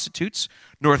male prostitutes.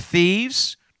 Nor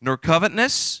thieves. Nor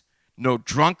covetous. No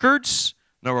drunkards.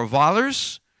 No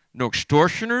revilers. No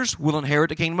extortioners will inherit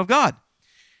the kingdom of God.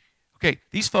 Okay,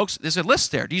 these folks, there's a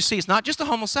list there. Do you see? It's not just the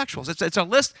homosexuals. It's a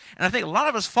list, and I think a lot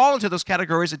of us fall into those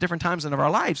categories at different times in our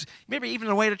lives, maybe even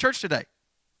on the way to church today.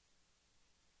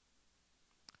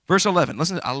 Verse 11.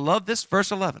 Listen, I love this,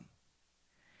 verse 11.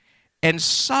 And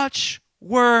such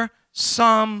were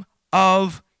some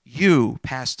of you,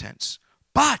 past tense.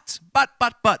 But.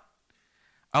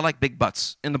 I like big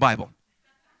buts in the Bible.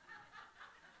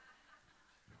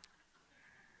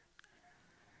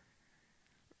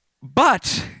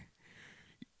 But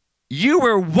you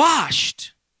were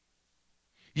washed,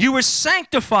 you were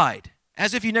sanctified,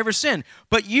 as if you never sinned,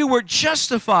 but you were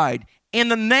justified in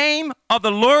the name of the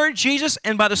Lord Jesus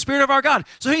and by the Spirit of our God.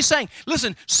 So he's saying,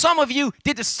 listen, some of you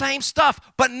did the same stuff,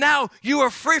 but now you are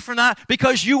free from that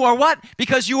because you are what?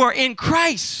 Because you are in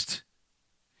Christ.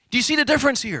 Do you see the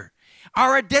difference here?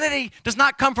 Our identity does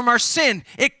not come from our sin.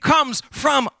 It comes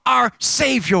from our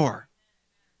Savior.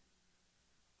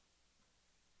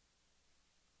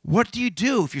 What do you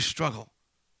do if you struggle?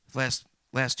 Last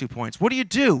 2 points. What do you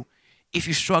do if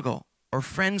you struggle or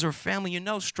friends or family you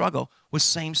know struggle with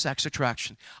same-sex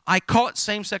attraction. I call it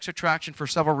same-sex attraction for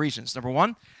several reasons. Number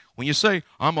one, when you say,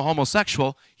 I'm a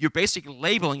homosexual, you're basically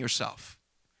labeling yourself.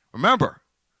 Remember,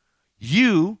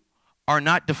 you are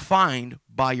not defined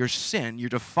by your sin. You're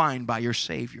defined by your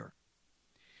Savior.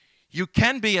 You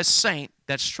can be a saint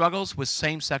that struggles with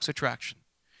same-sex attraction.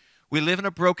 We live in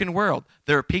a broken world.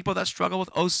 There are people that struggle with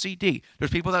OCD. There's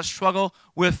people that struggle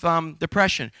with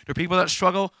depression. There are people that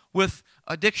struggle with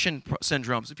addiction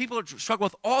syndromes. There are people that struggle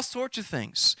with all sorts of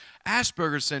things.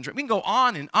 Asperger's syndrome. We can go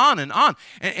on and on and on.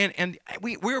 And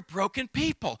we're broken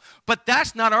people. But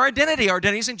that's not our identity. Our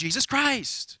identity is in Jesus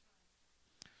Christ.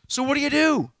 So what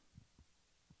do?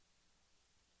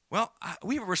 Well,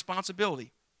 we have a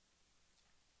responsibility.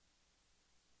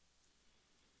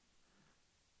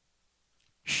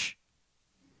 Shh.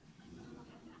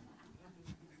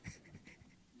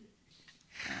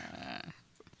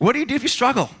 What do you do if you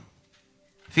struggle?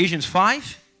 Ephesians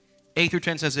 5, 8 through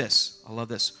 10 says this. I love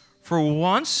this. For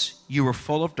once you were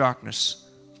full of darkness,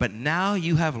 but now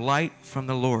you have light from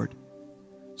the Lord.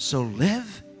 So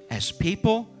live as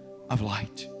people of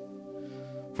light.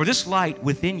 For this light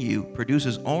within you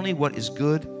produces only what is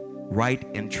good, right,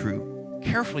 and true.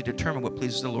 Carefully determine what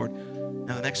pleases the Lord.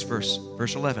 Now the next verse,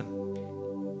 verse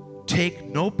 11. Take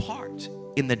no part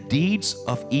in the deeds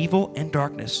of evil and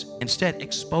darkness. Instead,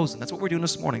 expose them. That's what we're doing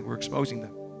this morning. We're exposing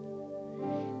them.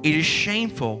 It is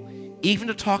shameful even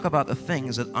to talk about the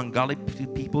things that ungodly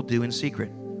people do in secret.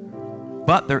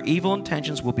 But their evil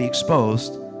intentions will be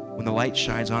exposed when the light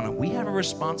shines on them. We have a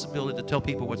responsibility to tell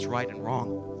people what's right and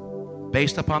wrong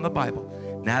based upon the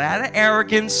Bible. Not out of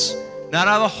arrogance, not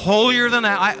out of holier than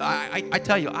that. I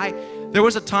tell you, there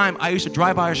was a time I used to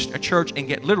drive by a church and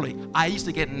I used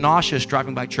to get nauseous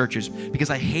driving by churches because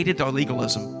I hated the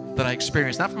legalism that I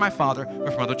experienced, not from my father,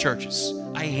 but from other churches.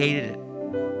 I hated it.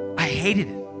 I hated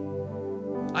it.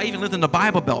 I even lived in the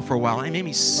Bible Belt for a while, and it made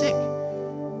me sick.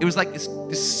 It was like this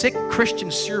sick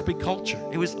Christian syrupy culture.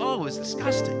 It was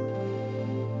disgusting.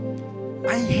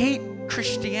 I hate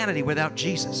Christianity without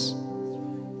Jesus.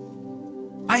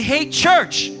 I hate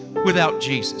church without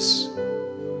Jesus.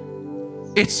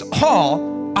 It's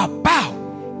all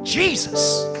about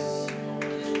Jesus.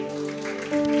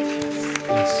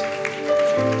 Yes.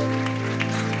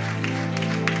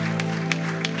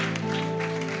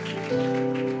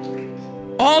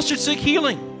 All should seek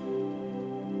healing.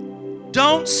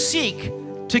 Don't seek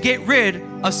to get rid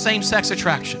of same-sex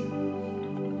attraction.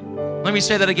 Let me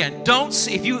say that again.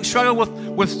 If you struggle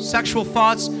with sexual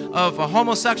thoughts of a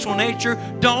homosexual nature,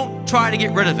 don't try to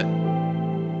get rid of it.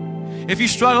 If you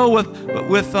struggle with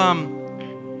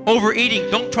overeating,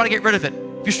 don't try to get rid of it.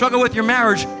 If you struggle with your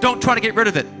marriage, don't try to get rid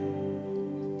of it.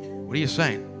 What are you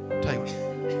saying? I'll tell you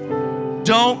what.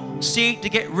 Don't seek to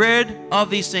get rid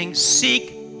of these things.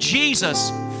 Seek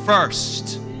Jesus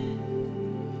first.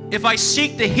 If I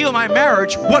seek to heal my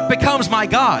marriage, what becomes my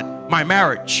God? My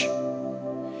marriage.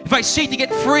 If I seek to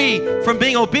get free from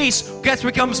being obese, guess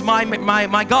what becomes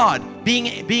my God? Being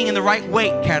in the right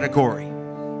weight category,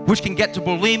 which can get to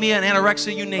bulimia and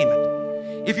anorexia, you name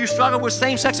it. If you struggle with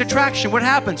same-sex attraction, what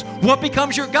happens? What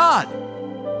becomes your God?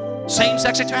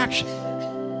 Same-sex attraction.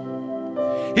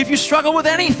 If you struggle with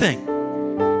anything,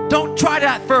 don't try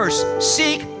that first.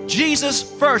 Seek Jesus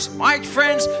first. My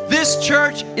friends, this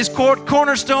church is called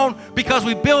Cornerstone because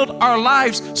we build our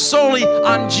lives solely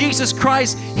on Jesus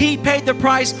Christ. He paid the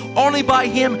price. Only by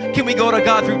Him can we go to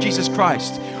God through Jesus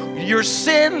Christ. Your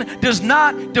sin does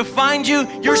not define you.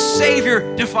 Your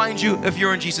Savior defines you if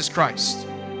you're in Jesus Christ.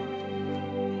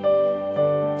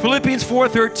 Philippians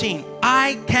 4:13.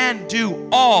 I can do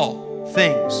all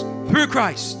things through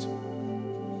Christ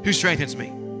who strengthens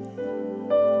me.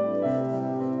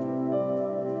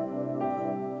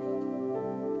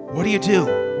 What do?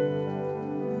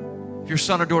 If your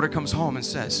son or daughter comes home and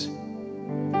says,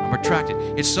 I'm attracted.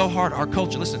 It's so hard. Our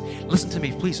culture, listen to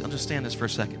me. Please understand this for a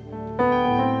second.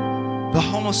 The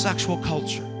homosexual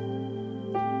culture,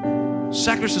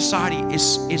 secular society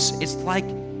it's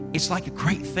like a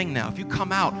great thing now. If you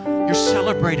come out, you're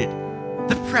celebrated.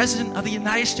 The President of the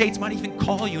United States might even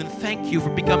call you and thank you for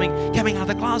coming out of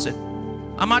the closet.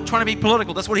 I'm not trying to be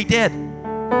political. That's what he did.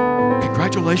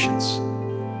 Congratulations.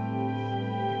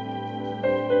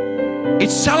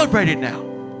 It's celebrated now.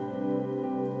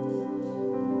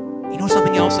 You know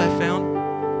something else I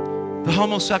found? The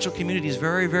homosexual community is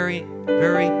very, very,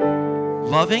 very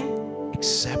loving,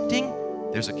 accepting.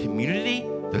 There's a community,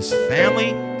 there's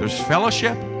family, there's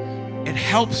fellowship. It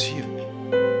helps you.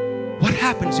 What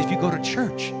happens if you go to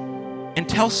church and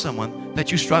tell someone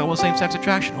that you struggle with same-sex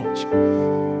attraction?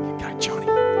 Oh, guy Johnny,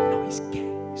 you know he's gay.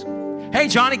 Hey,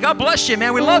 Johnny, God bless you,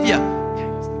 man. We love you.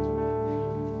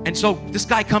 And so this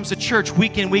guy comes to church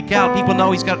week in, week out. People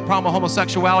know he's got a problem with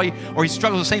homosexuality, or he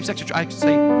struggles with same-sex attraction.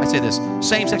 I say this,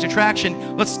 same-sex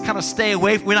attraction. Let's kind of stay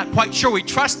away. We're not quite sure we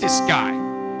trust this guy.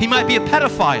 He might be a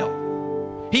pedophile.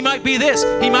 He might be this.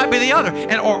 He might be the other.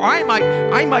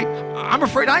 I'm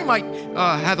afraid I might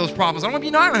have those problems. I don't want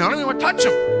to be near him. I don't even want to touch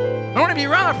him. I don't want to be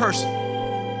around that person.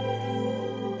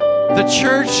 The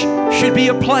church should be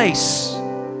a place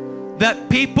that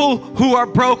people who are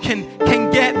broken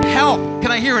can get help.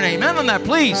 Can I hear an amen on that,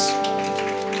 please?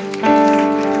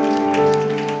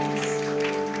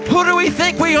 Who do we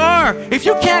think we are? If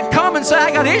you can't come and say,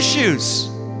 I got issues,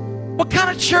 what kind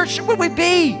of church would we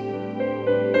be?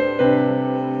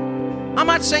 I'm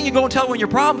not saying you go and tell everyone your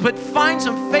problems, but find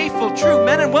some faithful, true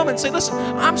men and women and say, listen,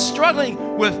 I'm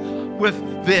struggling with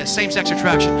this, same-sex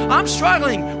attraction. I'm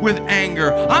struggling with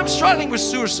anger. I'm struggling with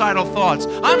suicidal thoughts.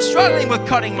 I'm struggling with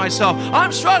cutting myself.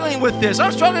 I'm struggling with this.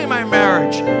 I'm struggling in my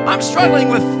marriage. I'm struggling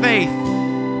with faith.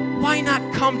 Why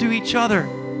not come to each other?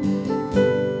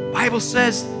 The Bible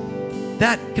says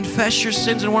that confess your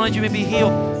sins and one that you may be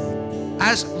healed.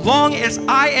 As long as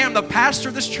I am the pastor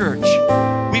of this church,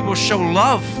 we will show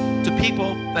love to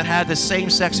people that have the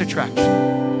same-sex attraction.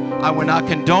 I would not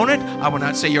condone it. I would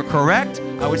not say you're correct.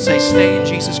 I would say stay in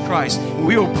Jesus Christ.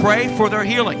 We will pray for their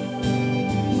healing.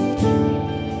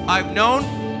 I've known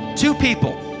 2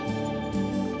 people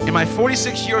in my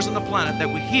 46 years on the planet that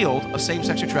were healed of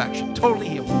same-sex attraction. Totally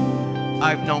healed.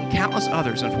 I've known countless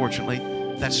others, unfortunately,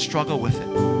 that struggle with it.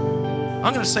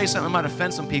 I'm going to say something that might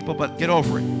offend some people, but get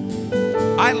over it.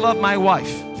 I love my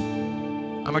wife.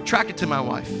 I'm attracted to my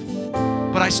wife.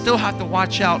 But I still have to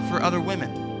watch out for other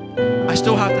women. I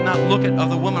still have to not look at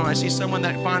other women. When I see someone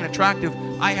that I find attractive,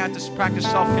 I have to practice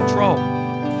self-control.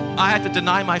 I have to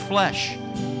deny my flesh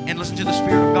and listen to the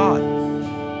Spirit of God.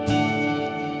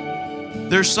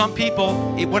 There's some people,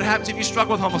 what happens if you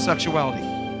struggle with homosexuality?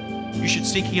 You should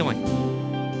seek healing.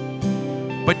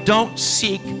 But don't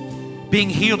seek being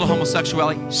healed of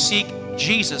homosexuality. Seek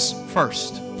Jesus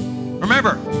first.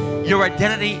 Remember, your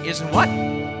identity is in what?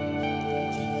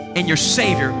 In your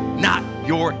Savior, not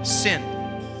your sin.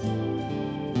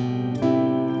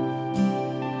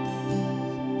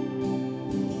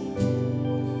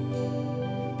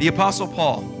 The Apostle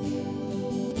Paul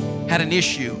had an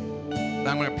issue that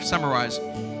I'm going to summarize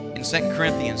in 2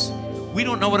 Corinthians. We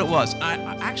don't know what it was.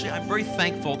 I'm very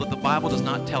thankful that the Bible does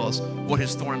not tell us what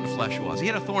his thorn in the flesh was. He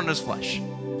had a thorn in his flesh.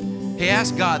 He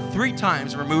asked God 3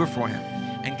 times to remove it for him,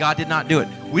 and God did not do it.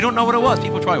 We don't know what it was.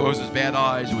 People try, it was his bad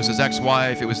eyes, it was his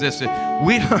ex-wife, it was this.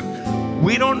 We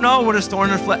don't know what his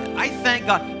thorn in the flesh. I thank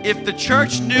God. If the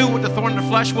church knew what the thorn in the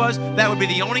flesh was, that would be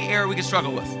the only area we could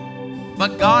struggle with.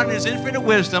 But God in his infinite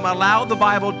wisdom allowed the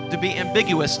Bible to be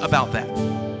ambiguous about that.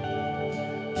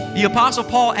 The Apostle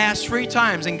Paul asked 3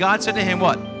 times, and God said to him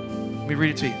what? Let me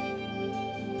read it to you.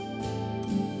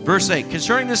 Verse 8,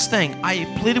 concerning this thing, I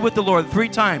pleaded with the Lord 3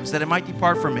 times that it might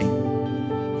depart from me.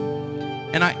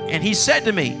 And he said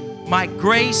to me, my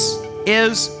grace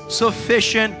is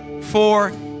sufficient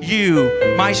for you.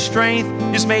 My strength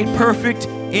is made perfect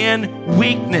in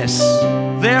weakness.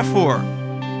 Therefore,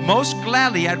 most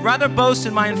gladly, I'd rather boast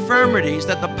in my infirmities,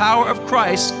 that the power of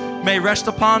Christ may rest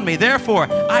upon me. Therefore,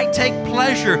 I take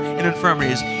pleasure in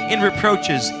infirmities, in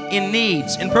reproaches, in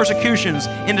needs, in persecutions,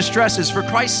 in distresses, for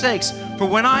Christ's sakes. For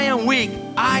when I am weak,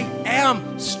 I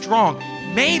am strong.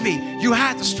 Maybe you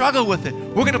have to struggle with it.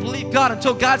 We're going to believe God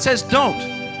until God says don't.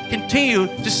 Continue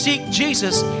to seek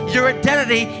Jesus. Your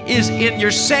identity is in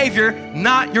your Savior,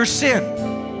 not your sin.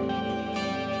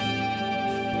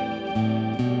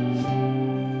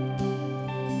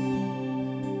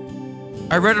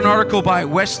 I read an article by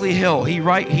Wesley Hill.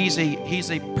 He's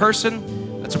a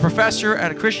person that's a professor at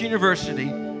a Christian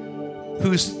university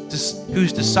who's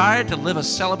decided to live a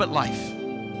celibate life.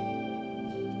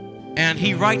 And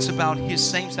he writes about his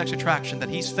same-sex attraction that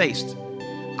he's faced.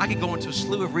 I could go into a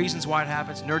slew of reasons why it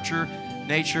happens, nurture,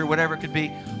 nature, whatever it could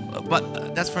be,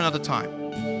 but that's for another time.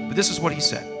 But this is what he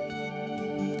said.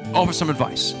 Offer some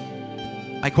advice.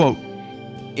 I quote,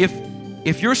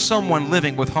 if you're someone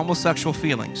living with homosexual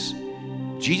feelings,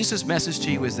 Jesus' message to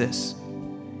you is this.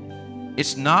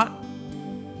 It's not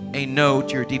a no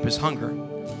to your deepest hunger.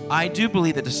 I do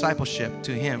believe that discipleship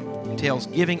to him entails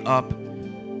giving up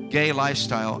gay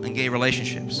lifestyle and gay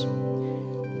relationships.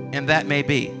 And that may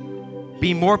be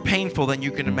more painful than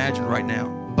you can imagine right now.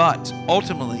 But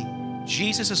ultimately,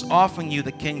 Jesus is offering you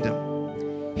the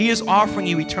kingdom. He is offering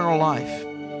you eternal life.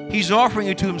 He's offering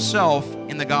you to himself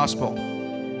in the gospel.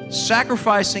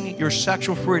 Sacrificing your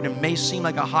sexual freedom may seem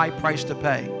like a high price to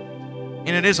pay,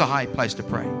 and it is a high price to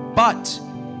pay, but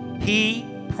he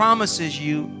promises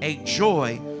you a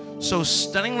joy so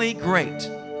stunningly great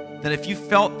that if you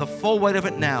felt the full weight of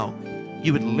it now,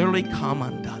 you would literally come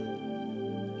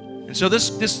undone. And so this,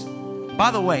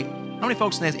 by the way, how many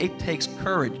folks know it takes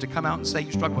courage to come out and say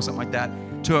you struggle with something like that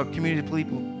to a community of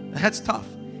people? That's tough.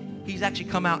 He's actually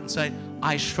come out and said,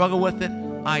 I struggle with it.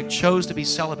 I chose to be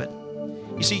celibate.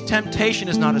 You see, temptation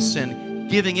is not a sin.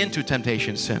 Giving into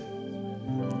temptation is sin.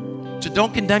 So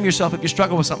don't condemn yourself if you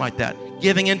struggle with something like that.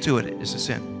 Giving into it is a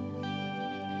sin.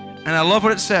 And I love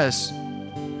what it says.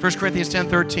 1 Corinthians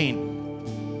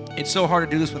 10:13. It's so hard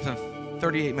to do this within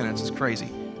 38 minutes. It's crazy.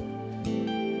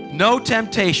 No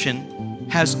temptation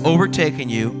has overtaken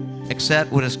you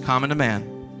except what is common to man.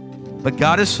 But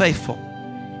God is faithful.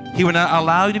 He will not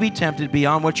allow you to be tempted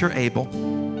beyond what you're able,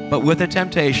 but with the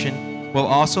temptation will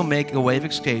also make a way of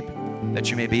escape that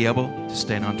you may be able to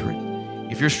stand under it.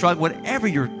 If you're struggling, whatever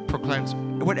your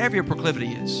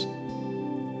proclivity is,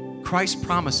 Christ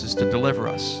promises to deliver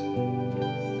us.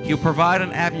 He'll provide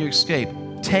an avenue of escape.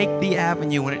 Take the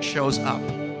avenue when it shows up.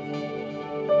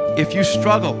 If you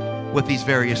struggle with these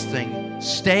various things,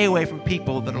 stay away from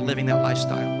people that are living that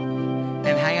lifestyle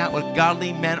and hang out with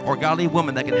godly men or godly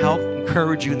women that can help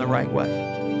encourage you in the right way.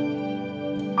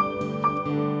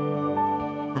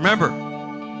 Remember,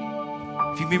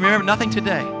 if you remember nothing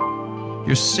today,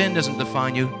 your sin doesn't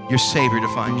define you, your Savior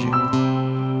defines you.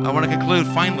 I want to conclude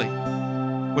finally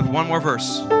with one more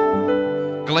verse.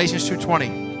 Galatians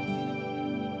 2:20.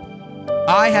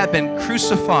 I have been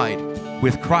crucified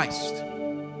with Christ.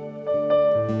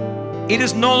 It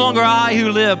is no longer I who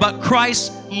live, but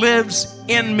Christ lives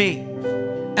in me.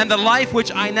 And the life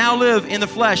which I now live in the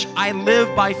flesh, I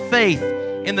live by faith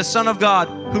in the Son of God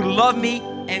who loved me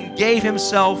and gave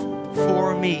himself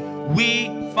for me. We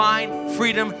find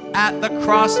freedom at the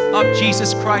cross of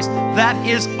Jesus Christ. That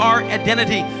is our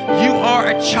identity. You are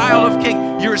a child of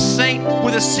King. You're a saint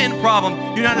with a sin problem.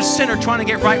 You're not a sinner trying to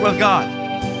get right with God.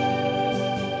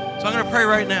 So I'm going to pray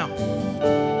right now.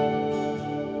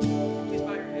 Please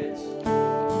bow your heads.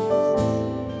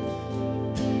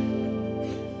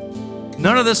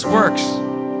 None of this works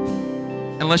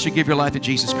unless you give your life to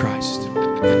Jesus Christ.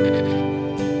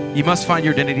 You must find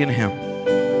your identity in him.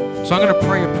 So I'm going to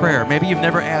pray a prayer. Maybe you've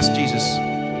never asked Jesus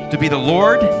to be the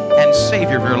Lord and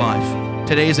Savior of your life.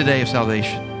 Today is the day of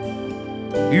salvation.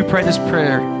 You pray this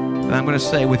prayer that I'm going to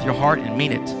say with your heart and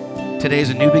mean it. Today is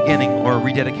a new beginning or a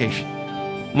rededication.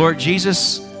 Lord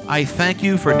Jesus, I thank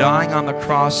you for dying on the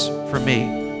cross for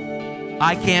me.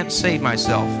 I can't save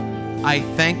myself. I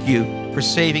thank you for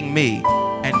saving me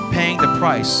and paying the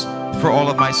price for all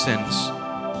of my sins.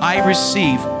 I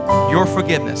receive your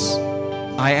forgiveness.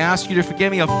 I ask you to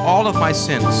forgive me of all of my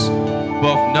sins,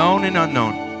 both known and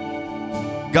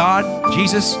unknown. God,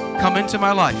 Jesus, come into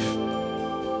my life.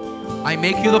 I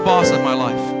make you the boss of my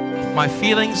life. My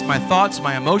feelings, my thoughts,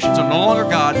 my emotions are no longer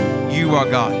God. You are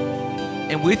God.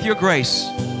 And with your grace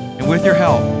and with your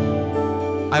help,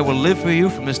 I will live for you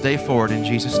from this day forward in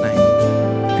Jesus' name.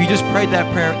 If you just prayed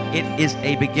that prayer, it is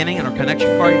a beginning. In our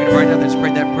connection card, you can write down that just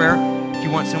prayed that prayer. If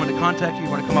you want someone to contact you, you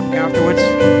want to come up afterwards.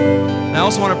 And I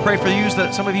also want to pray for you,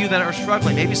 that some of you that are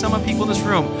struggling. Maybe some of the people in this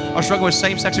room are struggling with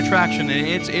same-sex attraction, and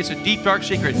it's a deep, dark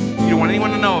secret you don't want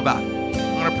anyone to know about.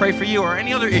 I want to pray for you or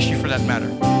any other issue for that matter.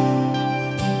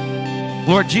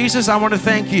 Lord Jesus, I want to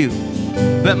thank you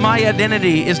that my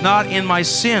identity is not in my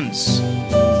sins.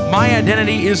 My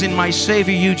identity is in my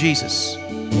Savior, you, Jesus.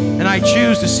 And I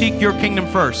choose to seek your kingdom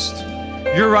first,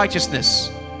 your righteousness.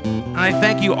 And I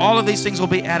thank you, all of these things will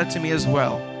be added to me as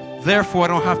well. Therefore, I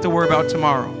don't have to worry about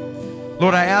tomorrow.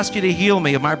 Lord, I ask you to heal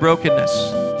me of my brokenness.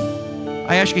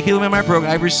 I ask you to heal me of my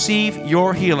brokenness. I receive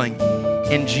your healing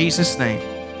in Jesus' name.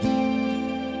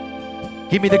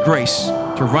 Give me the grace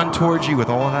to run towards you with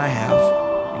all that I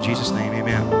have. In Jesus' name,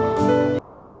 amen.